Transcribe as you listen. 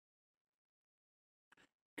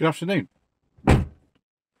Good afternoon.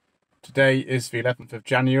 Today is the 11th of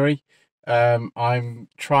January. I'm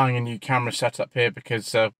trying a new camera setup here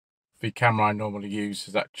because the camera I normally use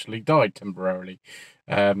has actually died temporarily.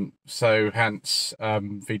 So hence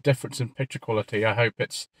the difference in picture quality. I hope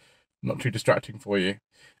it's not too distracting for you.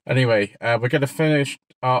 Anyway, we're going to finish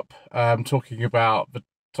up talking about the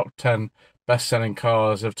top 10 best-selling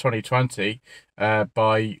cars of 2020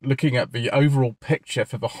 by looking at the overall picture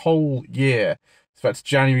for the whole year. So that's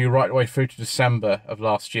January right the way through to December of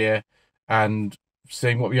last year, and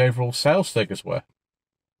seeing what the overall sales figures were.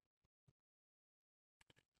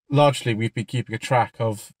 Largely, we've been keeping a track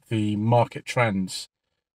of the market trends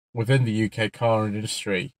within the UK car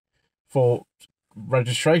industry for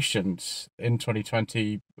registrations in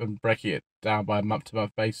 2020 and breaking it down by a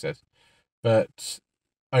month-to-month basis. But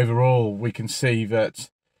overall, we can see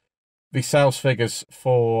that the sales figures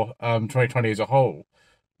for 2020 as a whole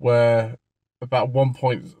were about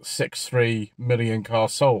 1.63 million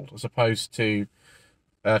cars sold, as opposed to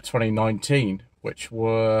 2019, which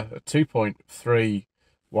were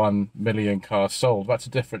 2.31 million cars sold. That's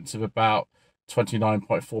a difference of about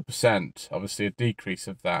 29.4%, obviously a decrease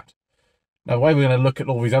of that. Now, the way we're going to look at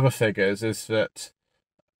all these other figures is that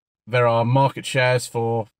there are market shares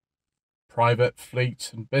for private,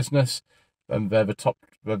 fleet, and business, and they're the top.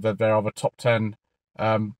 There are the top 10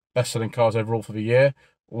 best-selling cars overall for the year.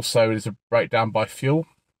 Also, there's a breakdown by fuel.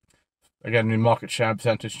 Again, in market share and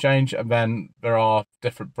percentage change, and then there are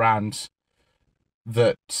different brands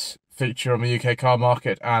that feature on the UK car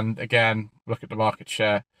market, and again, look at the market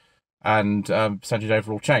share and percentage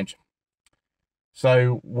overall change.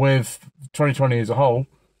 So, with 2020 as a whole,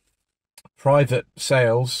 private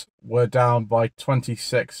sales were down by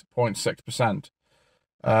 26.6%.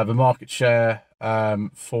 The market share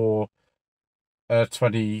for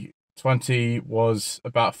 2020 was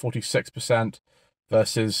about 46%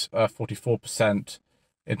 versus 44%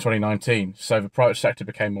 in 2019. So the private sector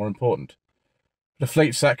became more important. The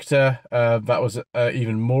fleet sector, that was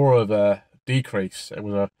even more of a decrease. It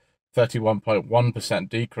was a 31.1%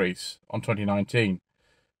 decrease on 2019.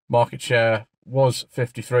 Market share was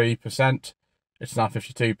 53%. It's now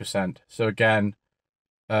 52%. So again,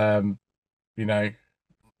 became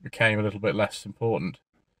a little bit less important.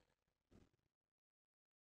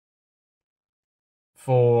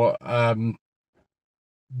 For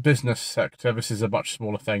business sector, this is a much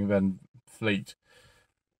smaller thing than fleet.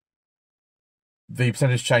 The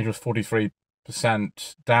percentage change was 43%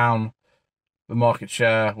 down. The market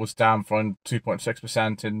share was down from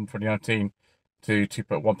 2.6% in 2019 to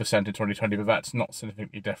 2.1% in 2020, but that's not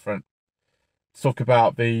significantly different. Let's talk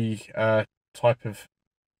about the type of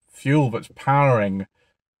fuel that's powering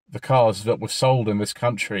the cars that were sold in this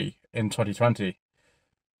country in 2020.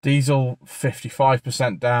 Diesel,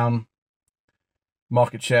 55% down.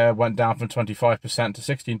 Market share went down from 25% to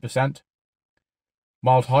 16%.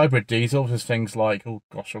 Mild hybrid diesel, there's things like, all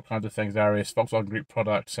kinds of things, various Volkswagen Group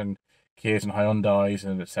products and Kias and Hyundais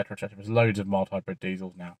and etc. There's loads of mild hybrid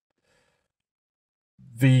diesels now.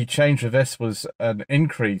 The change of this was an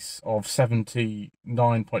increase of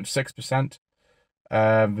 79.6%.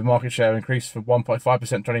 The market share increased from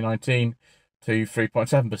 1.5% in 2019 to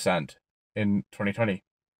 3.7% in 2020.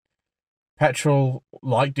 Petrol,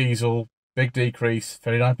 like diesel, big decrease,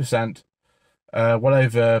 39%. Well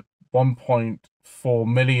over 1.4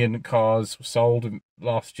 million cars were sold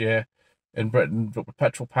last year in Britain that were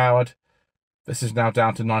petrol powered. This is now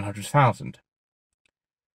down to 900,000.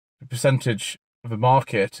 The percentage of the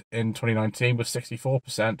market in 2019 was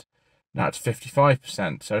 64%. Now it's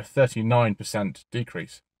 55%, so a 39%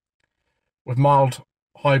 decrease. With mild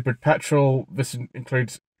hybrid petrol, this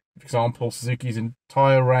includes, for example, Suzuki's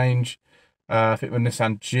entire range. I think the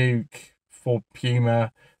Nissan Juke, Ford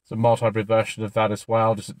Puma, it's a mild hybrid version of that as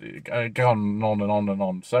well. Just gone on and on and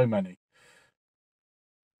on. So many.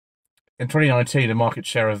 In 2019, the market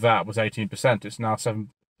share of that was 18%. It's now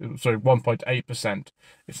 1.8%.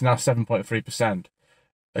 It's now 7.3%.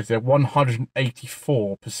 It's a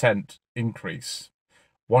 184% increase.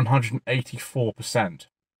 184%.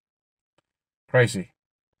 Crazy.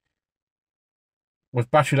 With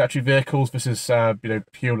battery electric vehicles, this is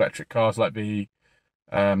pure electric cars like the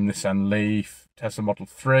Nissan Leaf, Tesla Model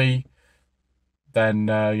 3, then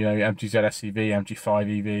MGZ SEV,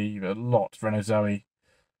 MG5 EV, a lot, Renault Zoe.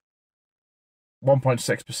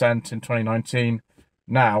 1.6% in 2019.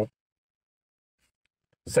 Now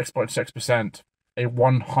 6.6%, a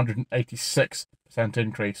 186%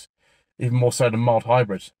 increase, even more so than mild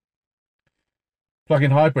hybrids.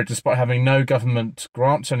 Plug-in hybrids, despite having no government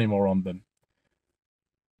grants anymore on them,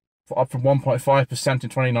 up from 1.5% in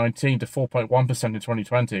 2019 to 4.1% in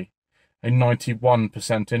 2020. a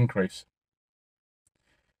 91% increase.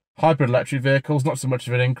 Hybrid electric vehicles, not so much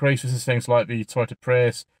of an increase. This is things like the Toyota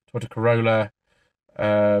Prius, Toyota Corolla,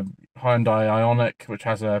 Hyundai Ioniq, which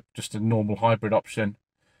has just a normal hybrid option.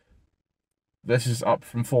 This is up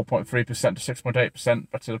from 4.3% to 6.8%,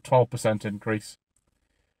 that's a 12% increase.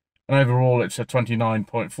 And overall, it's a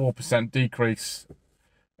 29.4% decrease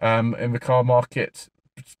in the car market,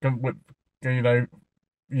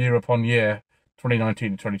 year upon year,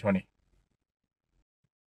 2019 to 2020.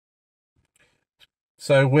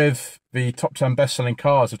 So with the top 10 best-selling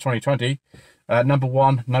cars of 2020, number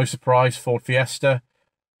one, no surprise, Ford Fiesta,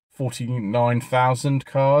 49,000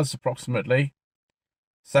 cars approximately.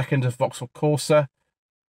 Second is Vauxhall Corsa,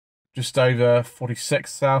 just over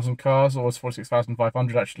 46,000 cars, or was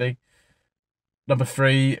 46,500 actually. Number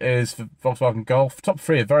three is the Volkswagen Golf. Top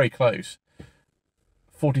three are very close.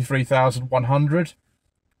 43,100.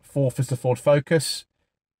 Fourth is the Ford Focus,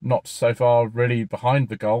 not so far really behind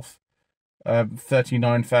the Golf.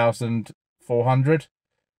 39,400.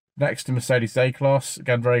 Next to Mercedes A-Class,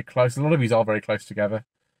 again very close. A lot of these are very close together.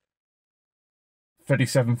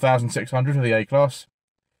 37,600 for the A-Class.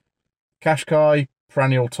 Qashqai,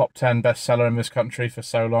 perennial top 10 bestseller in this country for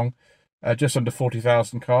so long. Just under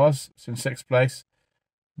 40,000 cars. It's in 6th place.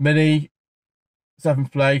 Mini,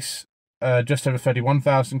 7th place. Just over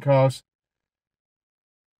 31,000 cars.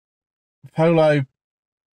 Polo,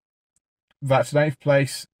 that's in 8th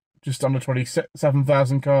place. Just under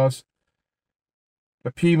 27,000 cars.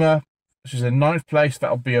 The Puma, which is in 9th place.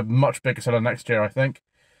 That'll be a much bigger seller next year, I think.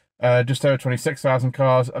 Just over 26,000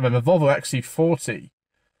 cars. And then the Volvo XC40.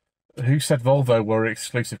 Who said Volvo were an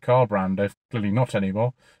exclusive car brand? They're clearly not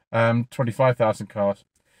anymore. 25,000 cars.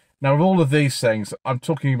 Now, with all of these things, I'm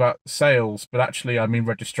talking about sales, but actually I mean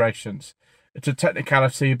registrations. It's a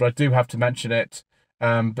technicality, but I do have to mention it.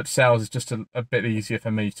 But sales is just a bit easier for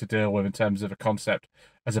me to deal with in terms of a concept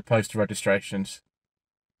as opposed to registrations.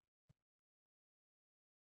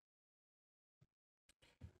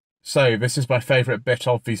 So this is my favourite bit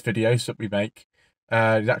of these videos that we make.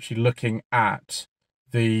 Is actually looking at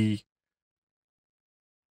the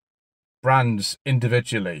brands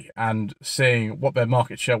individually and seeing what their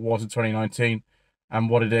market share was in 2019 and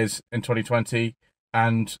what it is in 2020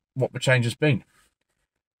 and what the change has been.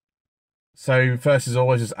 So first, as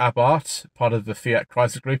always, is Abarth, part of the Fiat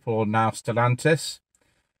Chrysler Group, or now Stellantis.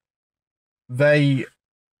 They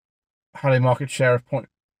had a market share of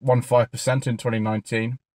 0.15% in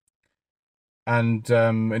 2019. And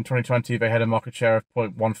in 2020, they had a market share of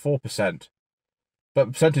 0.14%. But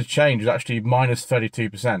the percentage change is actually minus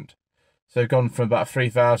 32%. So they've gone from about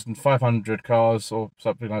 3,500 cars or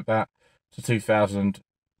something like that to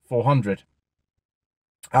 2,400.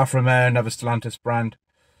 Alfa Romeo, another Stellantis brand.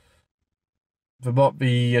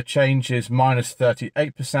 The change is minus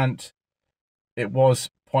 38%. It was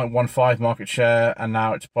 0.15 market share, and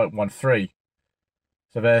now it's 0.13.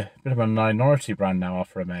 So they're a bit of a minority brand now,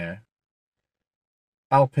 Alfa Romeo.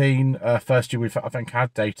 Alpine, first year we've, I think,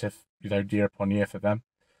 had data, year upon year for them.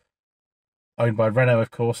 Owned by Renault, of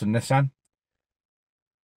course, and Nissan.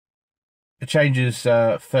 The change is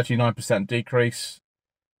 39% decrease,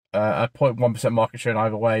 a 0.1% market share in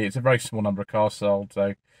either way. It's a very small number of cars sold,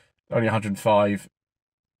 so only 105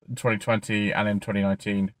 in 2020, and in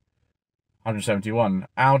 2019, 171.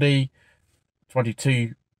 Audi,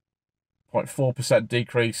 22.4%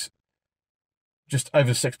 decrease, just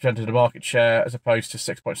over 6% of the market share, as opposed to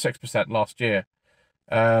 6.6% last year.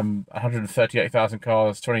 138,000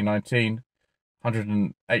 cars 2019,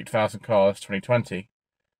 108,000 cars 2020.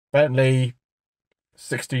 Bentley,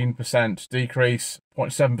 16% decrease,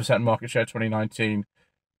 0.7% market share 2019.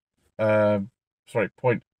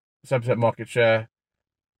 0.7% market share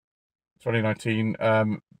 2019.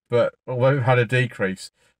 But although we've had a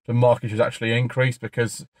decrease, the market has actually increased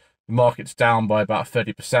because the market's down by about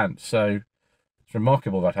 30%. So it's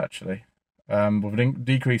remarkable, that actually. With a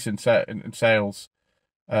decrease in sales,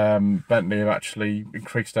 Bentley have actually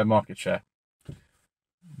increased their market share.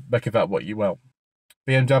 Make of that what you will.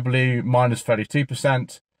 BMW, minus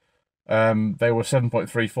 32%. They were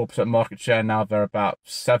 7.34% market share. Now they're about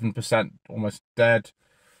 7%, almost dead.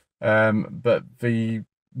 But the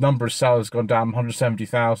number of sellers has gone down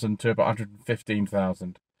 170,000 to about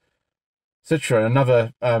 115,000. Citroën,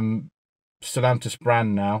 another Stellantis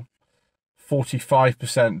brand now,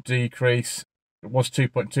 45% decrease. It was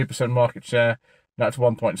 2.2% market share. Now it's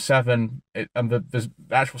 1.7%. And the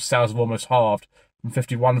actual sales have almost halved from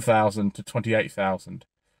 51,000 to 28,000.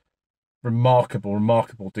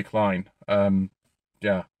 Remarkable decline. Yeah,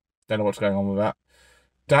 don't know what's going on with that.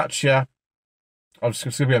 Dacia, I was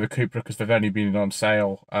just going to be over Cupra because they've only been on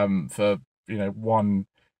sale for 1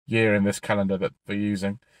 year in this calendar that we're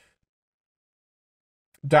using.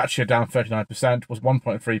 Dacia down 39%, was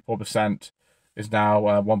 1.34%, is now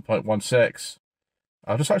 1.16.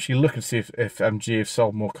 I'll just actually look and see if MG have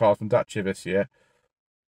sold more cars than Dacia this year.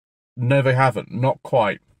 No, they haven't. Not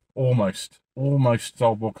quite. Almost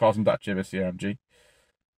sold more cars than Dacia this year, MG.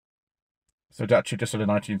 So Dacia just under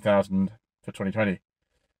 19,000 for 2020.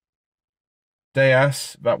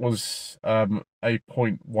 DS, that was a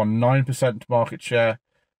 0.19% market share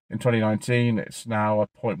in 2019. It's now a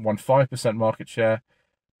 0.15% market share.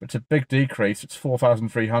 It's a big decrease. It's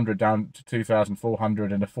 4,300 down to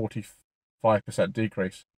 2,400 and a 45%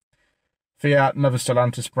 decrease. Fiat, another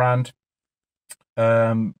Stellantis brand,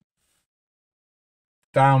 down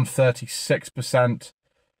 36%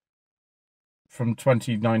 from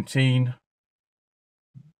 2019.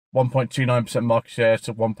 1.29% market share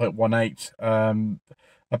to 1.18.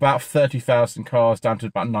 About 30,000 cars down to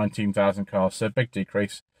about 19,000 cars. So a big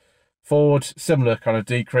decrease. Ford, similar kind of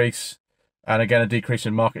decrease. And again, a decrease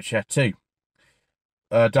in market share too.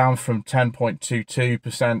 Down from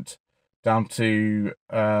 10.22% down to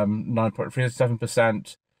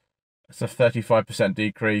 9.37%. It's a 35%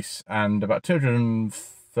 decrease, and about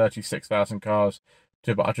 236,000 cars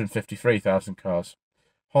to about 153,000 cars.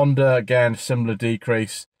 Honda, again, similar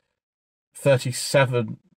decrease.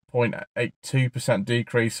 37.82%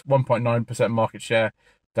 decrease, 1.9% market share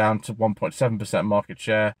down to 1.7% market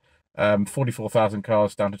share. 44,000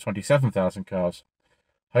 cars down to 27,000 cars.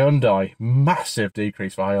 Hyundai, massive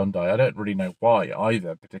decrease for Hyundai. I don't really know why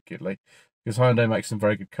either, particularly, because Hyundai makes some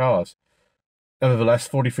very good cars. Nevertheless,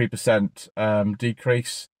 43%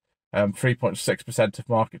 decrease, 3.6% of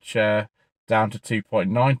market share down to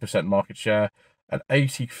 2.9% market share, and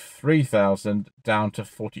 83,000 down to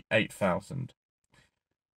 48,000.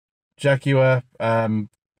 Jaguar,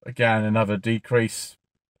 again, another decrease,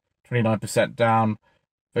 29% down.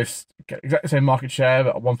 This exactly the same market share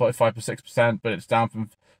at 1.5%, but it's down from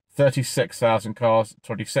 36,000 cars to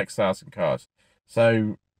 26,000 cars.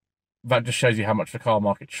 So that just shows you how much the car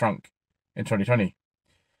market shrunk in 2020.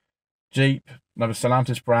 Jeep, another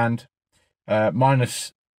Stellantis brand,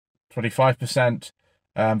 minus 25%.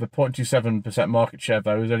 The 0.27% market share,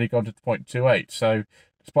 though, has only gone to 0.28. So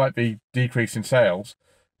despite the decrease in sales,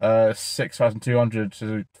 6,200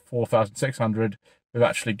 to 4,600, we've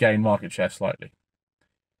actually gained market share slightly.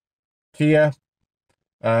 Kia,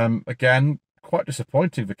 again, quite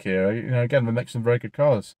disappointing for Kia. Again, they make some very good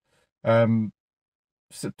cars.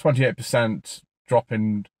 28% drop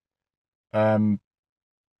in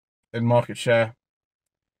market share.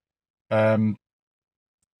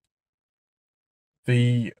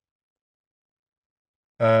 The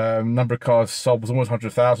number of cars sold was almost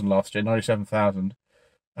 100,000 last year, 97,000,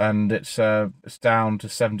 and it's down to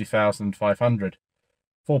 70,500,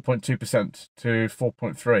 4.2% to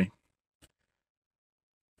 4.3%.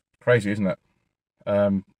 Crazy, isn't it?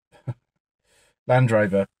 Land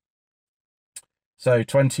Rover. So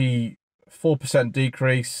 24%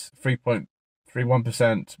 decrease,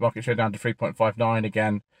 3.31% market share down to 3.59.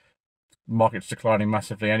 Again, market's declining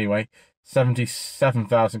massively anyway.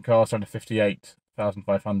 77,000 cars down to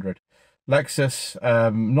 58,500. Lexus,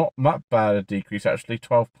 not that bad a decrease actually.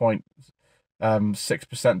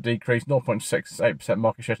 12.6% decrease, 0.68%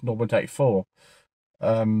 market share to 0.84.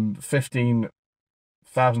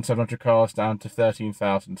 15,700 cars down to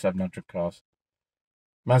 13,700 cars.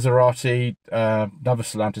 Maserati, another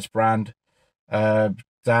Stellantis brand, down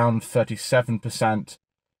 37%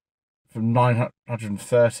 from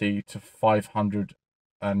 930 to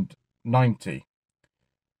 590,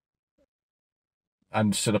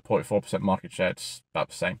 and still a 0.4% market share. It's about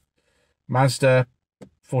the same. Mazda,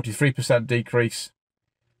 43% decrease,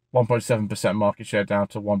 1.7% market share down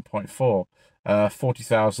to 1.4.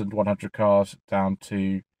 40,100 cars down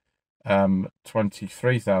to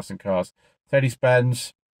 23,000 cars.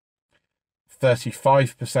 Mercedes-Benz,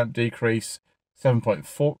 35% decrease,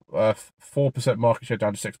 7.4% market share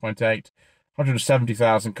down to 6.8.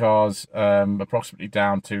 170,000 cars, approximately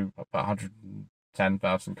down to about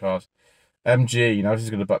 110,000 cars. MG, this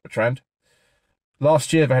is going to buck the trend.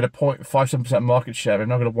 Last year they had a 0.57% market share. They've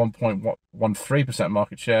now got a 1.13%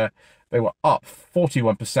 market share. They were up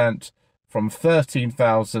 41% from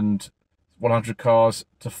 13,100 cars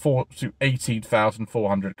to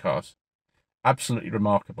 18,400 cars. Absolutely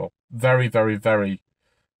remarkable. Very, very, very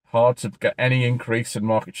hard to get any increase in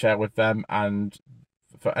market share with them and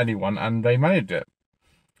for anyone, and they managed it.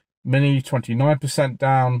 Mini, 29%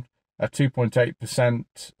 down,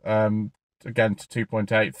 2.8%, again to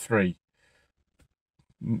 2.83.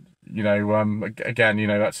 Again,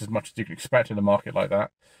 that's as much as you can expect in a market like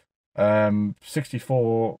that.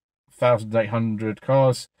 64,800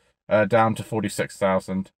 cars, down to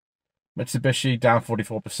 46,000. Mitsubishi down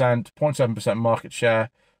 44%, 0.7% market share.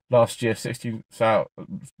 Last year,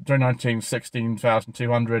 2019,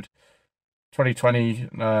 16,200. 2020,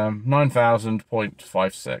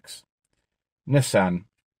 9,000.56. Nissan.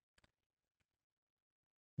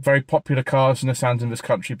 Very popular cars, Nissans in this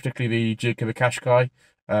country, particularly the Duke and the Qashqai,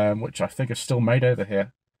 which I think are still made over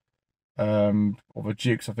here. Or the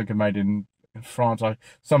Dukes, I think, are made in France.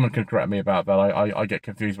 Someone can correct me about that. I get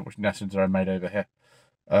confused with which Nissans are made over here.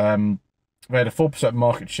 They had a 4%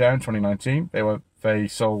 market share in 2019. They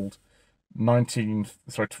sold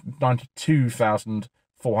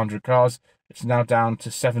 92,400 cars. It's now down to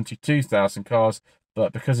 72,000 cars,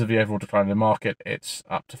 but because of the overall decline in the market, it's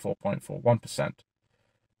up to 4.41%.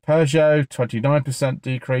 Peugeot, 29%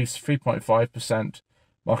 decrease, 3.5%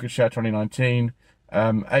 market share 2019,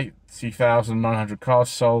 80,900 cars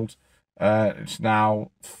sold. It's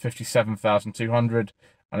now 57,200,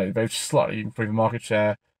 and they've slightly improved the market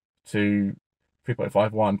share to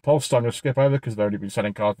 3.51. Polestar I'm going to skip over because they've only been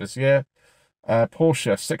selling cars this year.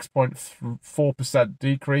 Porsche, 6.4%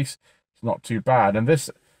 decrease. It's not too bad, and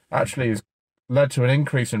this actually has led to an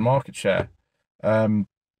increase in market share from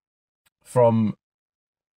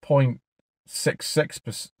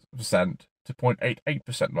 0.66% to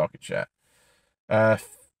 0.88% market share.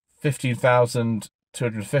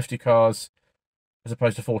 15,250 cars as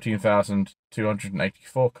opposed to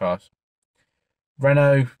 14,284 cars.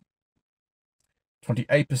 Renault,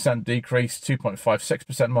 28% decrease,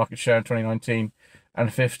 2.56% market share in 2019,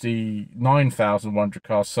 and 59,100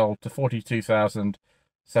 cars sold to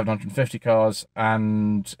 42,750 cars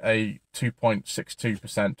and a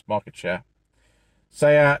 2.62% market share.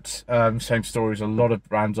 Seat, same story as a lot of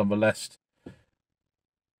brands on the list.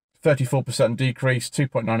 34% decrease,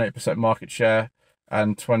 2.98% market share,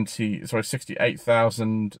 and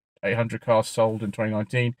 68,800 cars sold in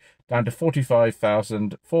 2019, down to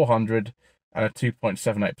 45,400 and a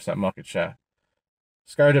 2.78% market share.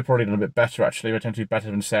 Skoda probably done a bit better actually. They tend to be better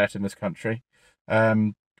than Seat in this country.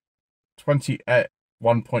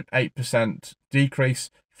 1.8% decrease,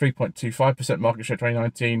 3.25% market share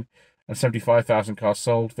 2019, and 75,000 cars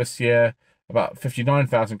sold. This year, about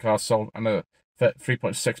 59,000 cars sold and a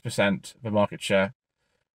 3.6% of the market share.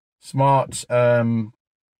 Smart,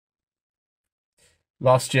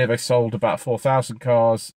 last year they sold about 4,000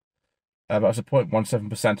 cars. That was a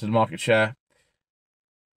 0.17% of the market share.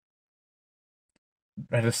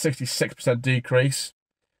 They had a 66% decrease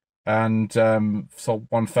and sold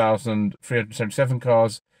 1,377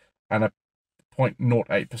 cars and a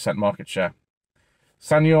 0.08% market share.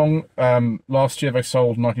 SsangYong, last year they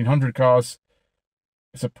sold 1,900 cars.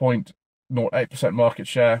 It's a 0.08% market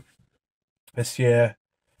share. This year,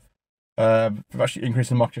 they've actually increased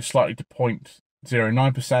the market share slightly to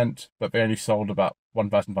 0.09%, but they only sold about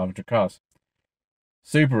 1,500 cars.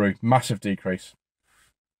 Subaru, massive decrease.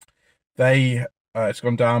 It's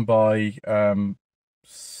gone down by 68%.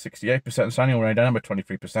 SsangYong ran down by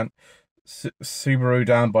 23%. Subaru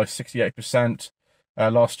down by 68%.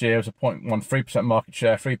 Last year it was a 0.13% market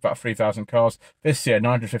share, about 3,000 cars. This year,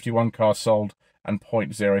 951 cars sold and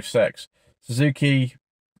 0.06. Suzuki,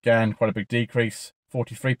 again, quite a big decrease,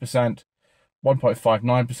 43%.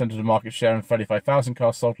 1.59% of the market share and 35,000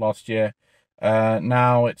 cars sold last year.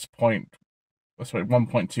 Now it's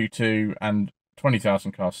 1.22 and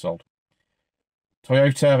 20,000 cars sold.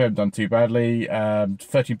 Toyota, they haven't done too badly,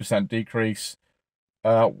 13% decrease,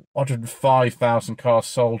 105,000 cars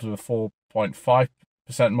sold with a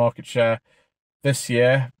 4.5% market share. This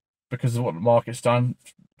year, because of what the market's done,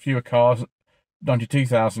 fewer cars,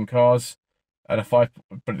 92,000 cars, and but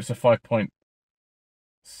it's a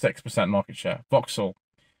 5.6% market share. Vauxhall,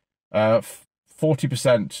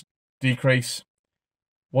 40% decrease,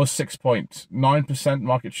 was 6.9%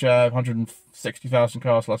 market share, 160,000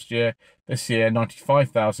 cars last year. This year,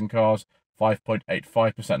 95,000 cars,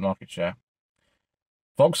 5.85% market share.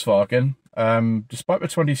 Volkswagen, despite the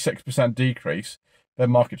 26% decrease, their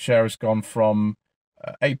market share has gone from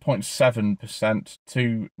 8.7%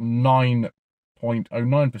 to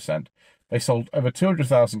 9.09%. They sold over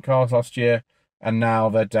 200,000 cars last year, and now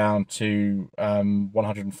they're down to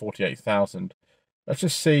 148,000. Let's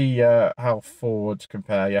just see how Ford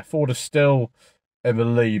compare. Yeah, Ford is still in the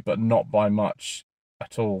lead, but not by much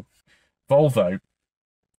at all. Volvo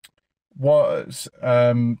was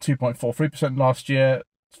 2.43% last year,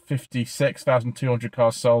 56,200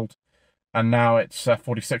 cars sold, and now it's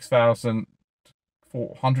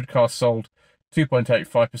 46,400 cars sold,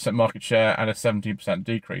 2.85% market share, and a 17%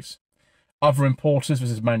 decrease. Other importers,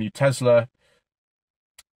 this is mainly Tesla.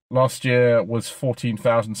 Last year was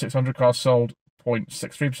 14,600 cars sold,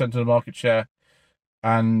 0.63% of the market share.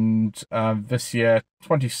 and this year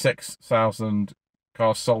 26,000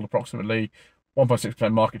 cars sold, approximately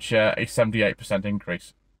 1.6% market share, a 78%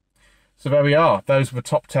 increase. So there we are. Those were the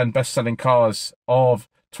top 10 best-selling cars of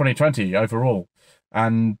 2020 overall,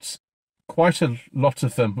 and quite a lot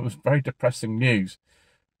of them was very depressing news.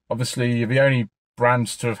 Obviously, the only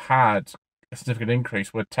brands to have had a significant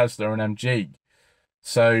increase were Tesla and MG.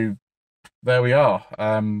 So there we are.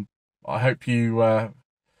 I hope you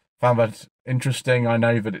found that interesting. I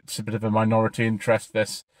know that it's a bit of a minority interest,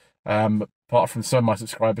 this, apart from some of my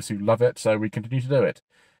subscribers who love it, so we continue to do it.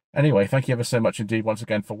 Anyway, thank you ever so much indeed once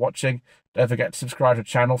again for watching. Don't forget to subscribe to the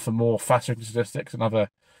channel for more fascinating statistics and other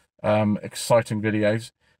exciting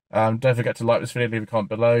videos. Don't forget to like this video, leave a comment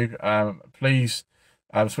below. Please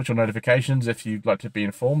switch on notifications if you'd like to be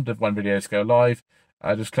informed of when videos go live.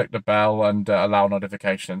 Just click the bell and allow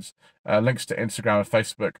notifications. Links to Instagram and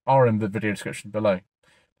Facebook are in the video description below.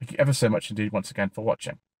 Thank you ever so much indeed once again for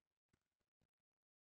watching.